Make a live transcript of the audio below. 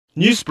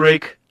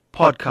Newsbreak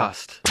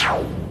podcast.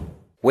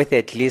 With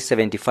at least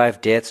 75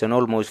 deaths and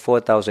almost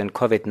 4,000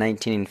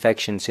 COVID-19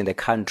 infections in the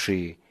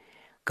country,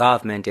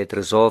 government had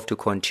resolved to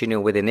continue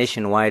with a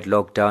nationwide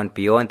lockdown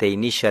beyond the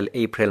initial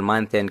April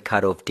month-end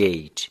cut-off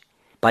date.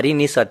 But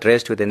in his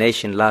address to the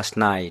nation last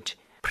night,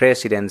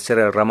 President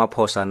Cyril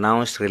Ramaphosa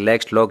announced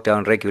relaxed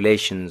lockdown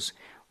regulations,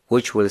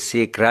 which will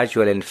see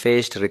gradual and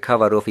phased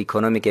recovery of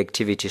economic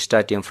activity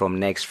starting from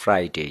next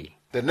Friday.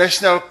 The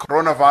National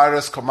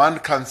Coronavirus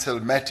Command Council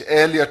met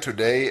earlier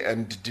today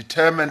and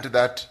determined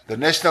that the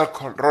National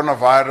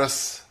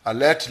Coronavirus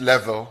Alert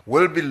level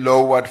will be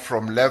lowered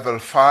from level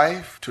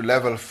 5 to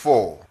level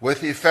 4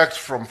 with effect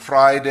from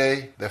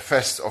Friday, the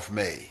 1st of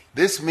May.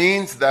 This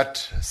means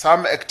that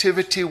some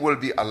activity will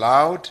be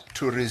allowed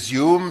to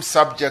resume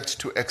subject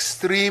to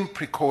extreme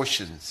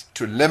precautions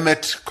to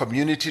limit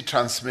community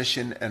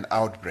transmission and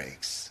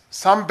outbreaks.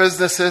 Some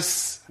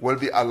businesses will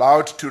be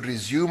allowed to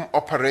resume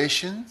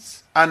operations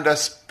under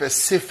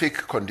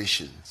specific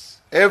conditions.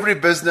 Every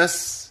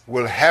business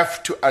will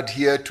have to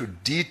adhere to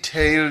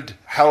detailed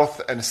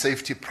health and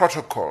safety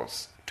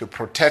protocols to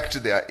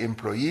protect their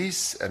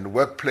employees and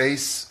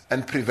workplace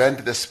and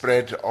prevent the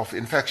spread of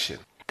infection.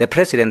 The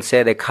president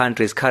said the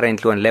country is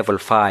currently on level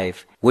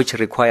 5, which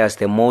requires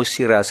the most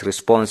serious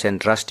response and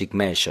drastic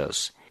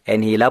measures,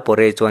 and he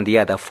elaborates on the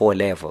other 4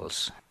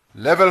 levels.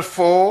 Level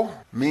 4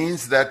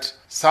 means that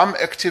some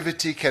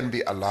activity can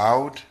be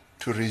allowed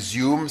to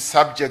resume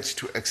subject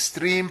to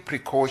extreme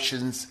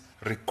precautions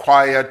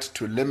required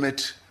to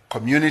limit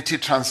community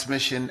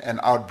transmission and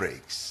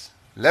outbreaks.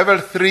 Level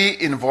 3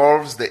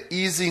 involves the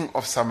easing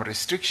of some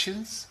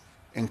restrictions,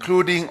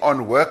 including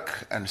on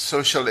work and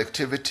social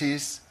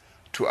activities,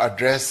 to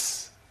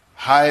address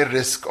high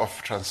risk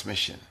of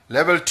transmission.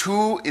 Level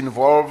 2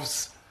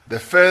 involves the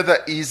further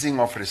easing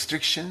of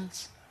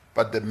restrictions,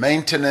 but the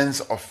maintenance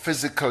of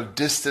physical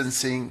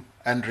distancing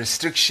and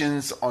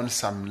restrictions on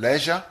some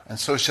leisure and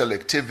social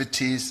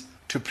activities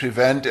to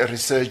prevent a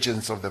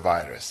resurgence of the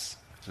virus.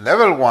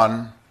 Level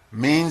 1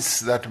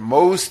 means that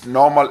most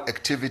normal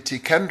activity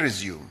can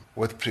resume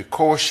with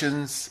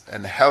precautions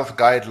and health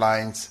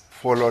guidelines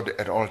followed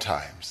at all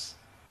times.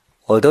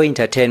 Although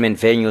entertainment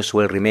venues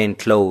will remain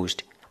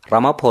closed,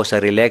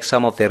 Ramaphosa relaxed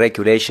some of the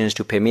regulations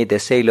to permit the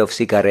sale of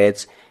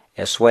cigarettes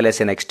as well as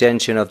an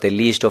extension of the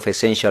list of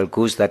essential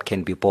goods that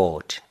can be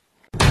bought.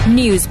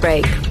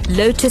 Newsbreak,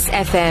 Lotus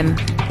FM,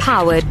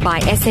 powered by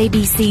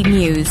SABC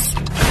News.